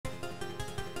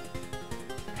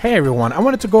Hey everyone, I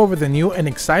wanted to go over the new and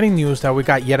exciting news that we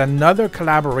got yet another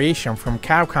collaboration from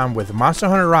Capcom with Monster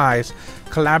Hunter Rise,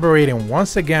 collaborating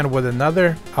once again with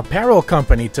another apparel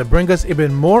company to bring us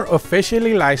even more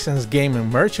officially licensed gaming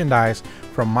merchandise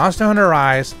from Monster Hunter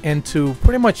Rise into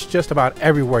pretty much just about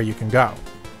everywhere you can go.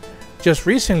 Just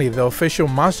recently, the official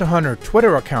Monster Hunter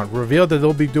Twitter account revealed that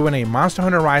they'll be doing a Monster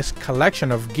Hunter Rise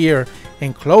collection of gear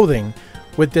and clothing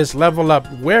with this Level Up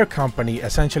Wear company.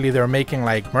 Essentially, they're making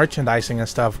like merchandising and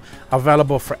stuff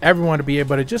available for everyone to be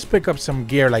able to just pick up some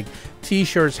gear like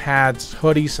t-shirts, hats,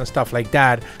 hoodies, and stuff like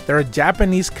that. They're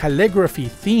Japanese calligraphy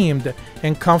themed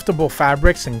and comfortable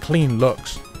fabrics and clean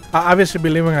looks. I'll obviously be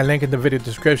leaving a link in the video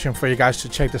description for you guys to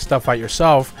check the stuff out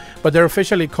yourself, but they're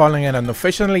officially calling it an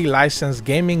officially licensed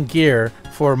gaming gear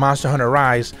for Monster Hunter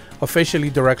Rise, officially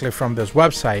directly from this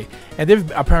website. And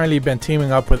they've apparently been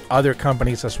teaming up with other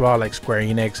companies as well, like Square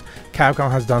Enix.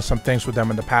 Capcom has done some things with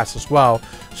them in the past as well.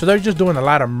 So they're just doing a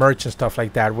lot of merch and stuff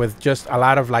like that, with just a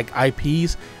lot of like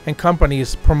IPs and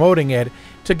companies promoting it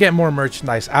to get more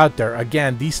merchandise out there.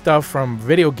 Again, these stuff from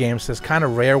video games is kind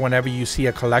of rare whenever you see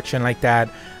a collection like that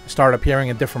start appearing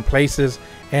in different places,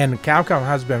 and Capcom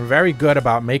has been very good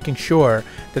about making sure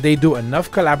that they do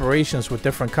enough collaborations with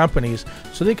different companies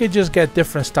so they could just get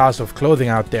different styles of clothing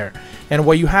out there. And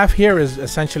what you have here is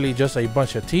essentially just a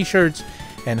bunch of t-shirts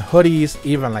and hoodies,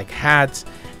 even like hats,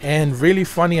 and really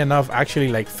funny enough, actually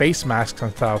like face masks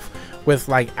and stuff with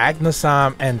like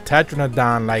Agnesam and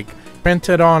Tetranodon like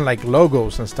printed on like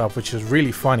logos and stuff, which is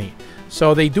really funny.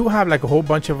 So they do have like a whole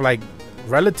bunch of like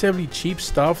relatively cheap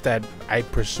stuff that I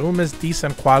presume is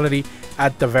decent quality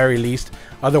at the very least.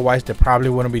 Otherwise they probably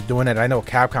wouldn't be doing it. I know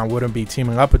Capcom wouldn't be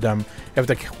teaming up with them if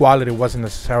the quality wasn't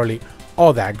necessarily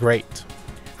all that great.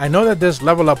 I know that this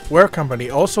Level Up Wear company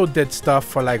also did stuff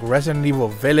for like Resident Evil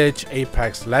Village,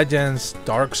 Apex Legends,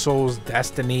 Dark Souls,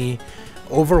 Destiny,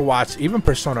 Overwatch, even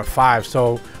Persona 5.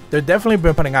 So they've definitely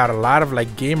been putting out a lot of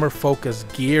like gamer focused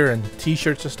gear and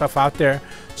t-shirts and stuff out there.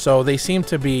 So they seem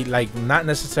to be like not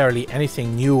necessarily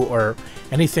anything new or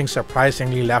anything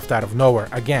surprisingly left out of nowhere.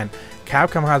 Again,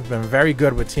 Capcom has been very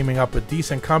good with teaming up with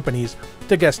decent companies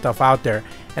to get stuff out there.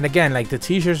 And again, like the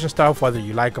t-shirts and stuff, whether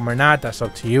you like them or not, that's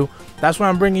up to you. That's why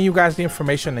I'm bringing you guys the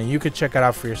information, and you can check it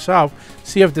out for yourself,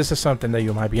 see if this is something that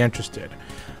you might be interested.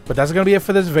 But that's going to be it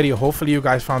for this video. Hopefully you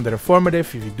guys found it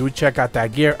informative. If you do check out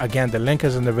that gear, again, the link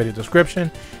is in the video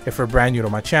description. If you're brand new to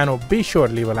my channel, be sure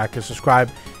to leave a like and subscribe.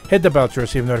 Hit the bell to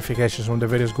receive notifications when the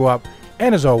videos go up.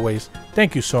 And as always,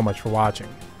 thank you so much for watching.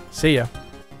 See ya.